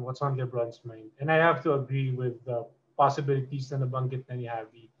speculating on what's on LeBron's mind, and I have to agree with the possibilities na nabanggit na ni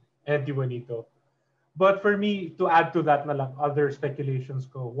Javi and ni Juanito. But for me, to add to that na lang, other speculations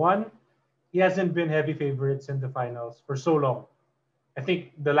go. One, he hasn't been heavy favorites in the finals for so long. I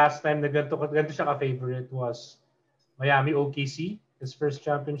think the last time na ganito siya ka-favorite was Miami OKC, his first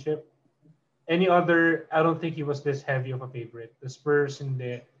championship. Any other, I don't think he was this heavy of a favorite. The Spurs,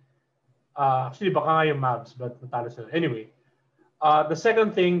 hindi. Actually, baka nga yung Mavs, but natalo sila. Anyway, the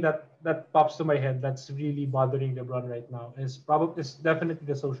second thing that pops to my head that's really bothering LeBron right now is definitely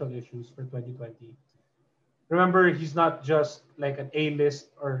the social issues for 2020. Remember, he's not just like an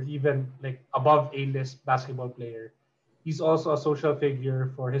A-list or even like above A-list basketball player. He's also a social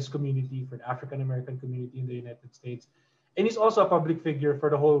figure for his community, for the African American community in the United States, and he's also a public figure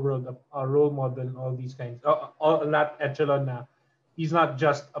for the whole world, a role model, and all these kinds. All that echelon na. He's not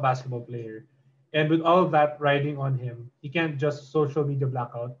just a basketball player. And with all of that riding on him, he can't just social media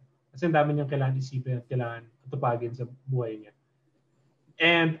blackout kasi ang dami niyang kailangan isipin at kailangan tupagin sa buhay niya.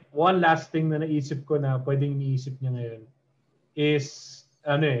 And one last thing na naisip ko na pwedeng iniisip niya ngayon is,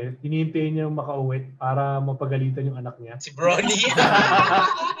 hinihintay niya makauwi para mapagalitan yung anak niya. Si Bronny.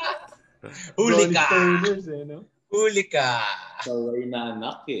 Huli ka. Huli ka. Saway na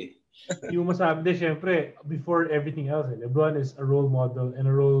anak eh. Yung masabi din, syempre, before everything else, LeBron is a role model and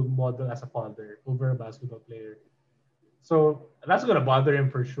a role model as a father over a basketball player. So that's gonna bother him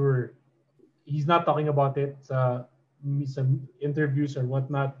for sure. He's not talking about it sa some interviews or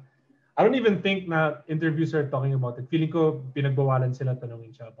whatnot. I don't even think na interviews are talking about it. Feeling ko pinagbawalan sila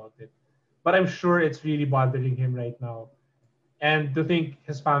tanungin siya about it. But I'm sure it's really bothering him right now. And to think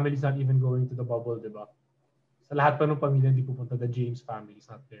his family's not even going to the bubble, di ba? Sa lahat pa ng pamilya hindi pupunta, the James family's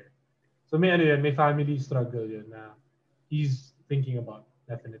not there. So may ano yun, may family struggle yun na he's thinking about,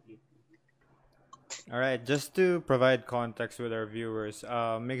 definitely. All right, just to provide context with our viewers,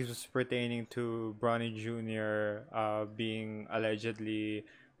 Migs was pertaining to Bronny Jr. Being allegedly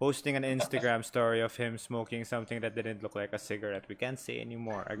posting an Instagram story of him smoking something that didn't look like a cigarette. We can't say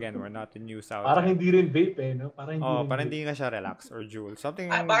anymore. Again, we're not a news Parang outlet. hindi rin vape eh, no? Parang hindi Oh, rin parang vape. hindi nga siya relax or Juul. Something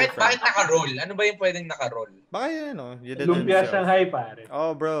Bakit different. naka-roll? Ano ba yung pwedeng naka-roll? Baka yun, you did it Lumpia himself. Shanghai, pare.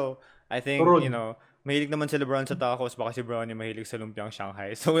 Oh, bro. I think, Turun. mahilig naman si LeBron sa tacos, baka si Bronny mahilig sa lumpiang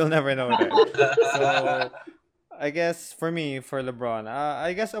Shanghai. So, we'll never know that. So, I guess, for me, for LeBron,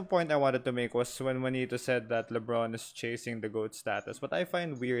 I guess a point I wanted to make was when Juanito said that LeBron is chasing the GOAT status. What I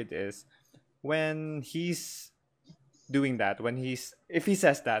find weird is, when he's doing that, if he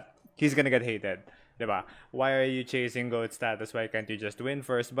says that, he's gonna get hated. Diba? Why are you chasing GOAT status? Why can't you just win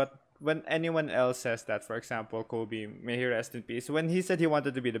first? But when anyone else says that, for example, Kobe, may he rest in peace, when he said he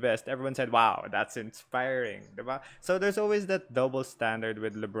wanted to be the best, everyone said, wow, that's inspiring. Diba? So there's always that double standard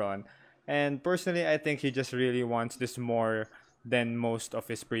with LeBron. And personally, I think he just really wants this more than most of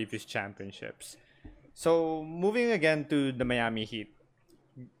his previous championships. So moving again to the Miami Heat.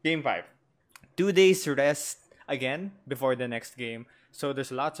 Game 5. 2 days rest again before the next game. So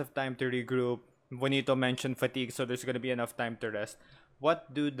there's lots of time to regroup. Bonito mentioned fatigue, so there's going to be enough time to rest.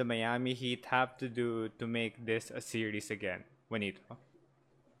 What do the Miami Heat have to do to make this a series again? Bonito.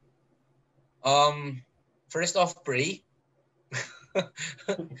 First off, pray.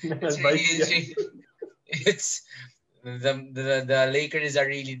 It's the Lakers are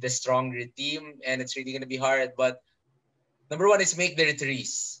really the stronger team, and it's really gonna be hard. But number one is make their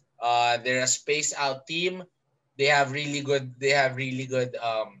threes. They're a space out team. They have really good offense.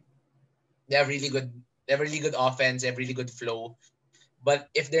 They have really good flow. But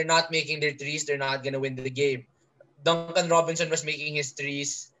if they're not making their threes, they're not gonna win the game. Duncan Robinson was making his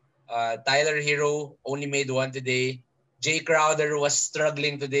threes. Tyler Hero only made one today. Jay Crowder was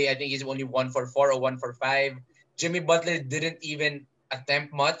struggling today. I think he's only 1 for 4 or 1 for 5. Jimmy Butler didn't even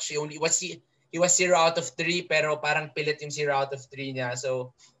attempt much. He was 0 out of 3, pero parang pilit yung 0 out of 3 niya.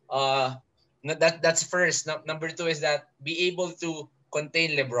 So that's first. Number 2 is that be able to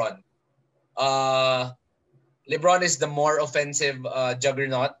contain LeBron. LeBron is the more offensive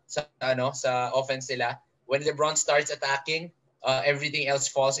juggernaut sa offense nila. When LeBron starts attacking, everything else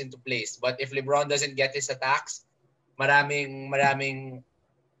falls into place. But if LeBron doesn't get his attacks, maraming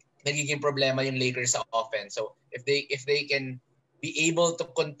nagiging problema yung Lakers sa offense. So if they can be able to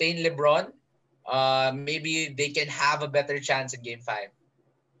contain LeBron, maybe they can have a better chance in Game 5.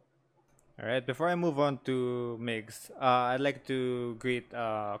 All right. Before I move on to Migs, I'd like to greet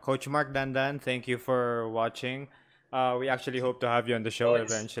Coach Mark Dandan. Thank you for watching. We actually hope to have you on the show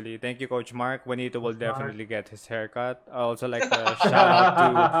eventually. Thank you, Coach Mark. Juanito will definitely get his haircut. I also like to shout out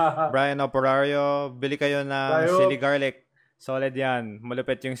to Brian Operario. Bili kayo ng sili garlic. Solid yan.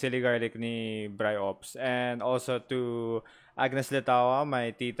 Malupit yung sili garlic ni Bri Ops. And also to Agnes Litawa,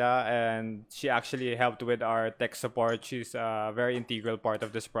 my tita, and she actually helped with our tech support. She's a very integral part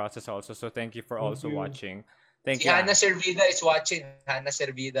of this process also. So thank you for also watching. Thank you. Hannah Servida is watching. Hannah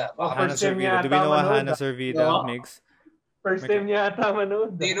Servida. Hannah Servida. Do we know a Hannah Servida, Migs? First time niya ata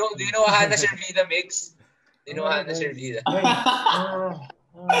manood. Do you know Hannah Servida, Migs? Do you know Hannah Servida?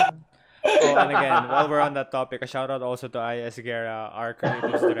 Oh, and again, while we're on that topic, a shout out also to I.S. Guerra, our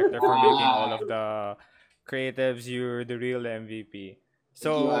creatives director, for making all of the creatives. You're the real MVP.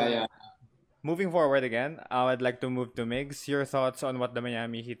 So, moving forward again, I'd like to move to Migs. Your thoughts on what the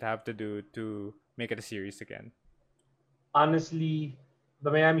Miami Heat have to do to make it a series again? Honestly, the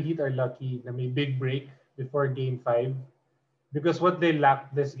Miami Heat are lucky na may big break before Game 5 because what they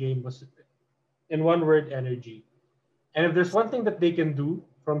lacked this game was, in one word, energy. And if there's one thing that they can do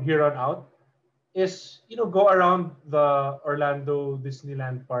from here on out is, go around the Orlando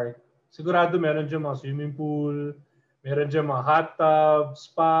Disneyland Park. Sigurado meron dyan mga swimming pool, meron dyan mga hot tub,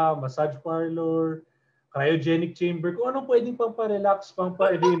 spa, massage parlor, cryogenic chamber, kung ano pwedeng pampa-relax,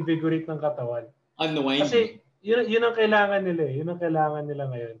 pampa-reinvigorate ng katawan. Unwind. Kasi yun ang kailangan nila eh. Yun ang kailangan nila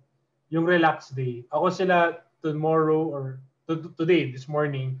ngayon. Yung relax day. Ako sila tomorrow or today, this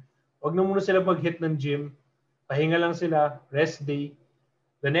morning, wag na muna sila mag-hit ng gym. Pahinga lang sila, rest day.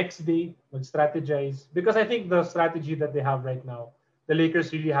 The next day, mag-strategize. Because I think the strategy that they have right now, the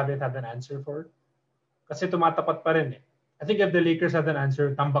Lakers really haven't had an answer for. Kasi tumatapat pa rin eh. I think if the Lakers had an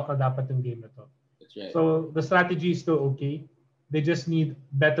answer, tambak na dapat yung game na to. That's right. So the strategy is still okay. They just need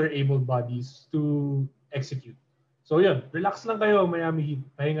better able bodies to execute. So yun, relax lang kayo, Miami Heat.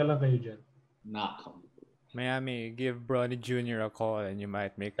 Pahinga lang kayo dyan. Knock. Miami, give Bronny Jr. a call and you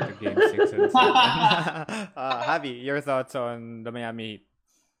might make it to game 6 and 7. Javi, your thoughts on the Miami Heat?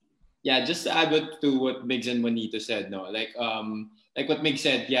 Yeah, just to add to what Migs and Juanito said, no, like what Migs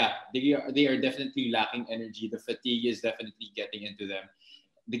said, yeah, they are definitely lacking energy. The fatigue is definitely getting into them.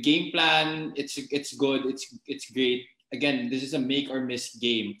 The game plan, it's good, it's great. Again, this is a make or miss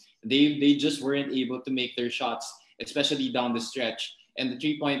game. They just weren't able to make their shots, especially down the stretch. And the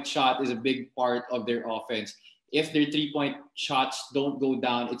 3 point shot is a big part of their offense. If their 3 point shots don't go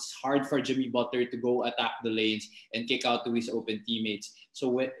down, it's hard for Jimmy Butler to go attack the lanes and kick out to his open teammates. So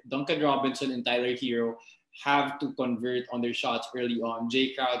with Duncan Robinson and Tyler Hero have to convert on their shots early on.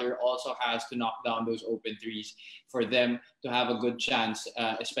 Jay Crowder also has to knock down those open threes for them to have a good chance,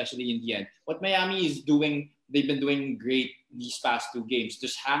 especially in the end. What Miami is doing, they've been doing great these past two games.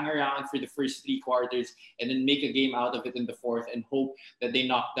 Just hang around for the first 3 quarters and then make a game out of it in the fourth and hope that they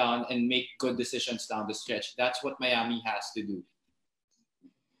knock down and make good decisions down the stretch. That's what Miami has to do.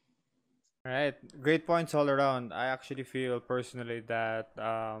 All right, great points all around. I actually feel personally that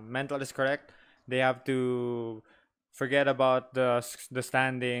mental is correct. They have to forget about the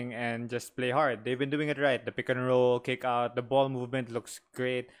standing and just play hard. They've been doing it right. The pick and roll, kick out, the ball movement looks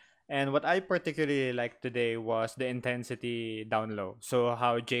great. And what I particularly liked today was the intensity down low. So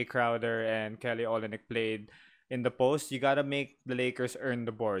how Jay Crowder and Kelly Olynyk played in the post, you gotta make the Lakers earn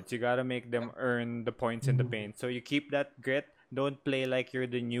the boards. You gotta make them earn the points in the Mhm. paint. So you keep that grit. Don't play like you're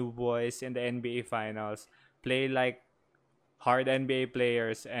the new boys in the NBA Finals. Play like hard NBA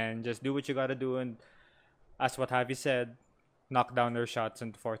players and just do what you gotta do. And as what Javi said, knock down their shots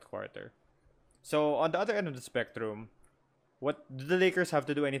in the fourth quarter. So on the other end of the spectrum, what do the Lakers have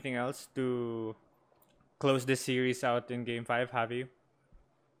to do anything else to close this series out in Game Five? Javi?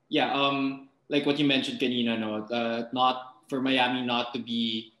 Yeah, like what you mentioned, kanina, no, not for Miami not to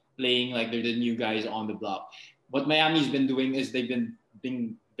be playing like they're the new guys on the block. What Miami's been doing is they've been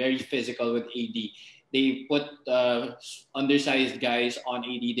being very physical with AD. They put undersized guys on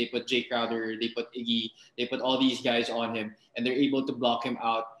AD. They put Jay Crowder. They put Iggy. They put all these guys on him, and they're able to block him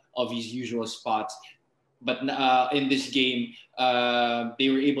out of his usual spots. But in this game, they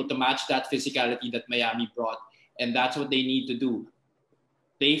were able to match that physicality that Miami brought, and that's what they need to do: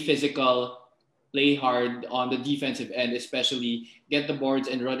 play physical, play hard on the defensive end, especially get the boards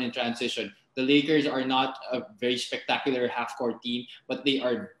and run in transition. The Lakers are not a very spectacular half-court team, but they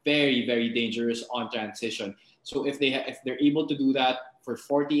are very, very dangerous on transition. So if they're able to do that for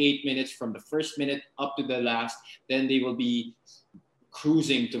 48 minutes from the first minute up to the last, then they will be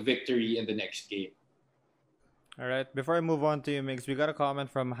cruising to victory in the next game. All right. Before I move on to you, Migs, we got a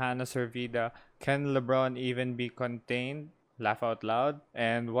comment from Hannah Servida. Can LeBron even be contained? Laugh out loud.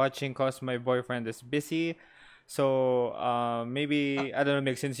 And watching cause my boyfriend is busy. So maybe I don't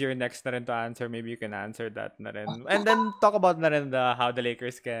know, Migs, since you're next na rin to answer, maybe you can answer that na rin. And then talk about na rin how the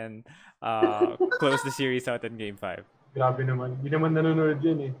Lakers can close the series out in Game 5. Grabe naman. Hindi naman nanonood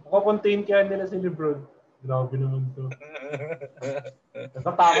yun eh. Ako contain kaya nila si Lebron. Grabe naman to.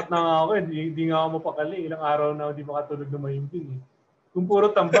 Natatakot na nga ako eh. Hindi nga ako mapakali. Ilang araw na ako di makatulog na mahimbing eh. Kung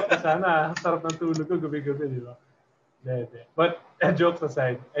puro tambak na sana, sarap ng tulog ko gabi-gabi, di ba? Hindi. But jokes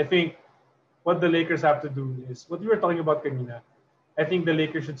aside, I think what the Lakers have to do is, what you were talking about kanina, I think the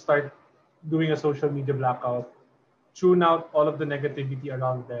Lakers should start doing a social media blackout, tune out all of the negativity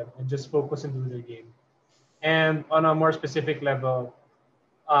around them, and just focus and do their game. And on a more specific level,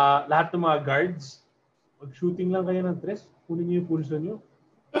 lahat ng mga guards, mag-shooting lang kayo ng tres, kunin niyo yung pulso niyo.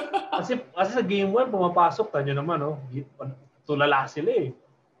 Kasi sa game 1, pumapasok, tanyo naman, oh, tulala sila eh.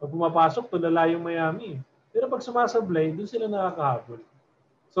 Pag pumapasok, tulala yung Miami. Pero pag sumasablay, doon sila nakakahabol.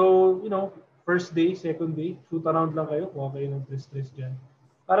 So, first day, second day, shoot around lang kayo, kuha kayo ng tres-tres dyan.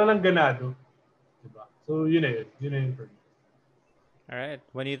 Para lang ganado. Diba? So, yun na yun. Yun na yun for me. Alright.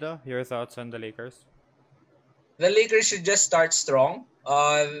 Juanito, your thoughts on the Lakers? The Lakers should just start strong.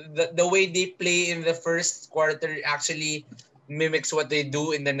 The way they play in the first quarter actually mimics what they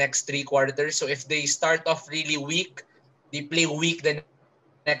do in the next 3 quarters. So if they start off really weak, they play weak the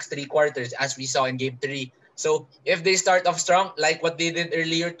next 3 quarters, as we saw in Game 3. So if they start off strong, like what they did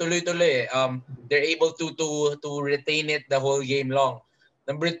earlier, tuloy-tuloy, they're able to retain it the whole game long.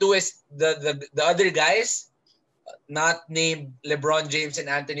 Number 2 is the other guys, not named LeBron James and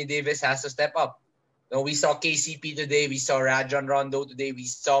Anthony Davis, has to step up. No, we saw KCP today. We saw Rajon Rondo today. We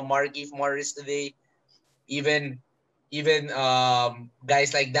saw Markieff Morris today. Even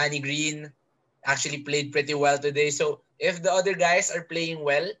guys like Danny Green actually played pretty well today. So if the other guys are playing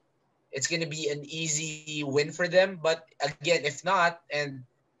well, it's going to be an easy win for them. But again, if not, and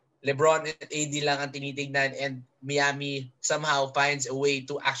LeBron and AD lang ang tinitignan and Miami somehow finds a way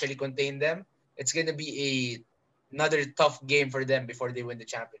to actually contain them, it's going to be another tough game for them before they win the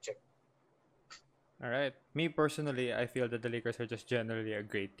championship. All right. Me personally, I feel that the Lakers are just generally a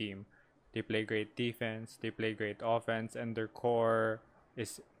great team. They play great defense, they play great offense, and their core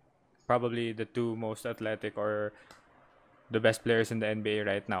is probably the two most athletic or the best players in the NBA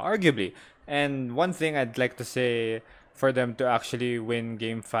right now, arguably. And one thing I'd like to say for them to actually win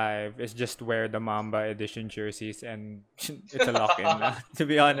Game 5 is just wear the Mamba edition jerseys, and it's a lock-in na, to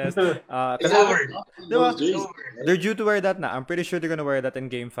be honest. It's over. Diba? It's over. They're due to wear that na. I'm pretty sure they're gonna wear that in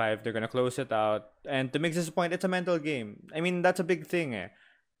Game 5. They're gonna close it out. And to Mix's point, it's a mental game. I mean, that's a big thing, eh.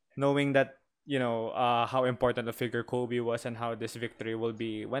 Knowing that, how important a figure Kobe was and how this victory will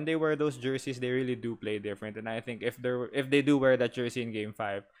be. When they wear those jerseys, they really do play different. And I think if they do wear that jersey in Game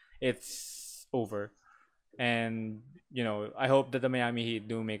 5, it's over. And, I hope that the Miami Heat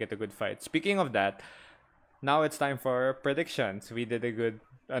do make it a good fight. Speaking of that, now it's time for predictions. We did a good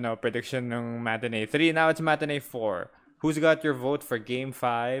prediction ng Matinee 3. Now it's Matinee 4. Who's got your vote for Game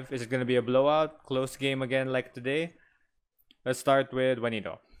 5? Is it going to be a blowout? Close game again like today? Let's start with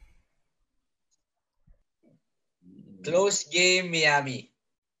Juanito. Close game, Miami.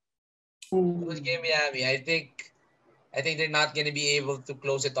 Close game, Miami. I think they're not gonna be able to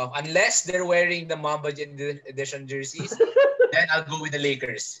close it off unless they're wearing the Mamba edition jerseys. Then I'll go with the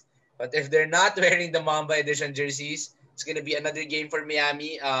Lakers. But if they're not wearing the Mamba edition jerseys, it's gonna be another game for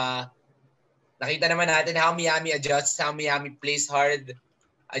Miami. Nakita naman natin how Miami adjusts, how Miami plays hard.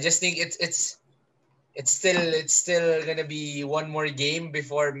 I just think it's still gonna be one more game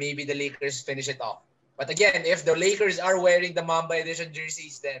before maybe the Lakers finish it off. But again, if the Lakers are wearing the Mamba edition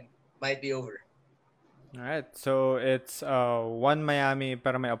jerseys, then might be over. All right, so it's one Miami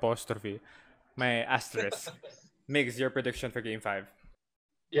pero may apostrophe, may asterisk. Migs, your prediction for Game 5?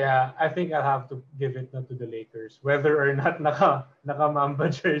 Yeah, I think I'll have to give it to the Lakers, whether or not naka Mamba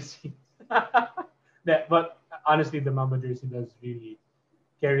jersey. But honestly, the Mamba jersey does really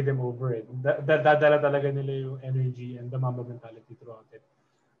carry them over it. Dala talaga nila yung energy and the Mamba mentality throughout it.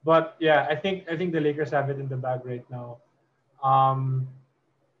 But yeah, I think the Lakers have it in the bag right now.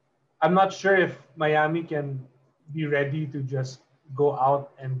 I'm not sure if Miami can be ready to just go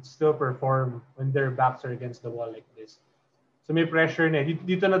out and still perform when their backs are against the wall like this. So may pressure na.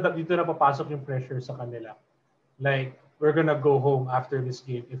 Dito na papasok yung pressure sa kanila. Like, we're gonna go home after this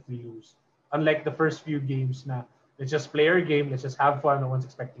game if we lose. Unlike the first few games na, let's just play our game, let's just have fun, no one's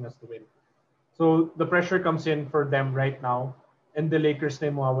expecting us to win. So the pressure comes in for them right now, and the Lakers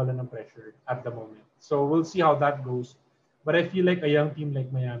na yung mawawala ng pressure at the moment. So we'll see how that goes. But I feel like a young team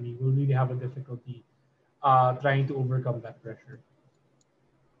like Miami will really have a difficulty trying to overcome that pressure.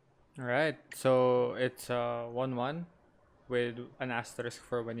 All right, so it's 1-1 with an asterisk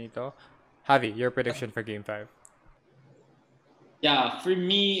for Juanito. Javi, your prediction for Game 5? Yeah, for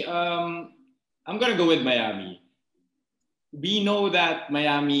me, I'm going to go with Miami. We know that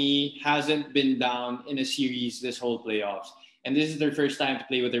Miami hasn't been down in a series this whole playoffs. And this is their first time to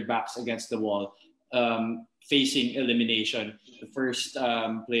play with their backs against the wall, facing elimination, the first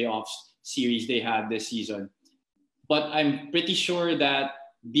playoffs series they had this season. But I'm pretty sure that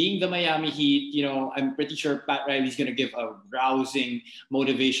being the Miami Heat, I'm pretty sure Pat Riley's going to give a rousing,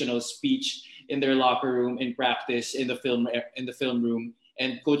 motivational speech in their locker room, in practice, in the film room.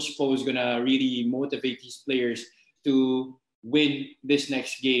 And Coach Poe is going to really motivate these players to win this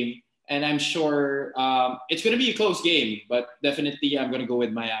next game. And I'm sure it's going to be a close game, but definitely I'm going to go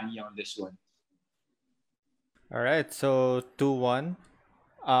with Miami on this one. All right, so 2-1.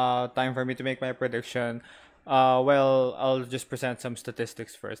 Time for me to make my prediction. Well, I'll just present some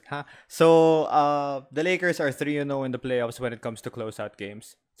statistics first. So the Lakers are 3-0 in the playoffs when it comes to closeout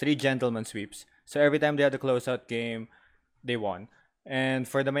games. 3 gentlemen sweeps. So every time they had a closeout game, they won. And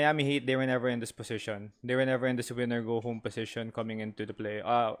for the Miami Heat, they were never in this position. They were never in this winner-go-home position coming into the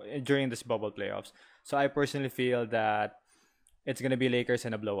during this bubble playoffs. So I personally feel that it's going to be Lakers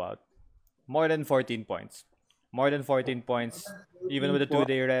in a blowout. More than 14 points. More than 14 points. Even with a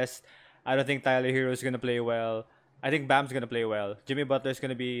 2-day rest, I don't think Tyler Hero is going to play well. I think Bam's going to play well. Jimmy Butler's going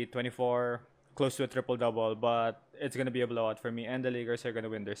to be 24, close to a triple-double, but it's going to be a blowout for me. And the Lakers are going to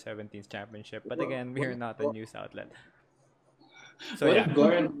win their 17th championship. But again, we're not a news outlet. So what yeah. if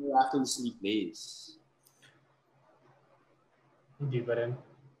Goran miraculously plays? Hindi pa rin.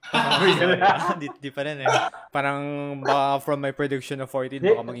 Di pa rin eh. Parang baka from my prediction of 14,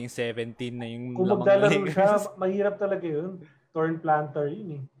 baka maging 17 na yung Kung lamang maglalaro Lakers. siya, mahirap talaga yun. Torn plantar yun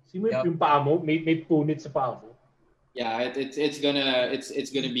eh. Yung paa mo, may punit sa paa mo. Yeah, it's gonna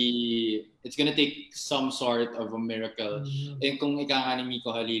take some sort of a miracle. Mhm. And kung ika nga ni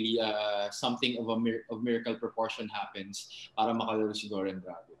Miko Halili, something of of miracle proportion happens para makalaro si Goran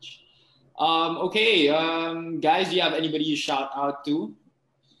Dragic. Okay, guys, do you have anybody you shout out to?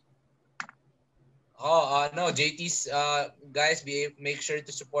 Oh, no, JT's guys, make sure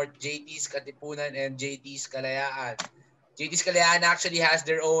to support JT's Katipunan and JT's Kalayaan. JT's Kalayaan actually has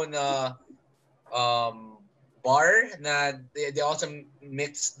their own um bar na they also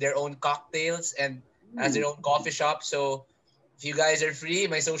mix their own cocktails and has their own coffee shop. So if you guys are free,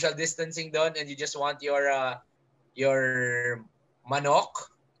 may social distancing done and you just want your manok,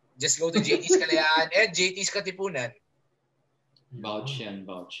 just go to JT's Kalayaan and JT's Katipunan. About Yun. Shen,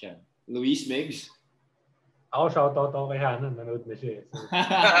 about Shen. Luis Migs? Ako, shoutout ako kay Hanan. Nanood na siya eh. So,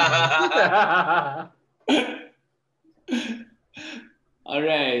 All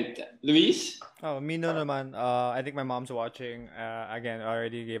right. Luis? Oh, me no naman. I think my mom's watching. Again,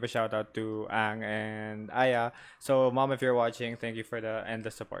 already gave a shout out to Ang and Aya. So, mom, if you're watching, thank you for the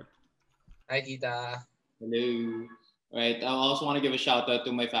endless support. Hi, Tita. Hello. Right. I also want to give a shout out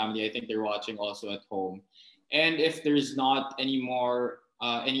to my family. I think they're watching also at home. And if there's not any more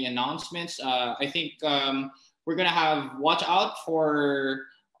any announcements, I think we're gonna have watch out for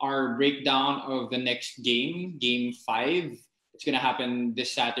our breakdown of the next game, Game Five. It's gonna happen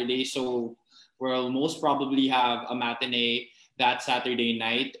this Saturday, so we'll most probably have a matinee that Saturday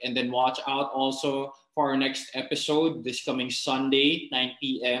night, and then watch out also for our next episode this coming Sunday, 9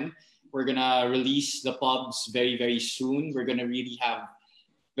 p.m. We're gonna release the pubs very soon. We're gonna really have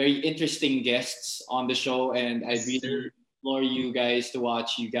very interesting guests on the show, and I Yes, really sir. implore you guys to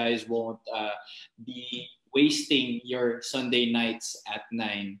watch. You guys won't be wasting your Sunday nights at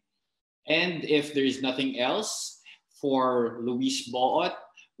 9. And if there's nothing else for Luis Boot,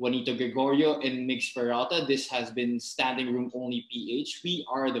 Juanito Gregorio, and Mix Peralta, this has been Standing Room Only PH. We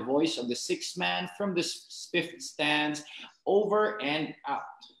are the voice of the sixth man from the fifth stands, over and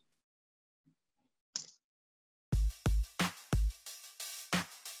out.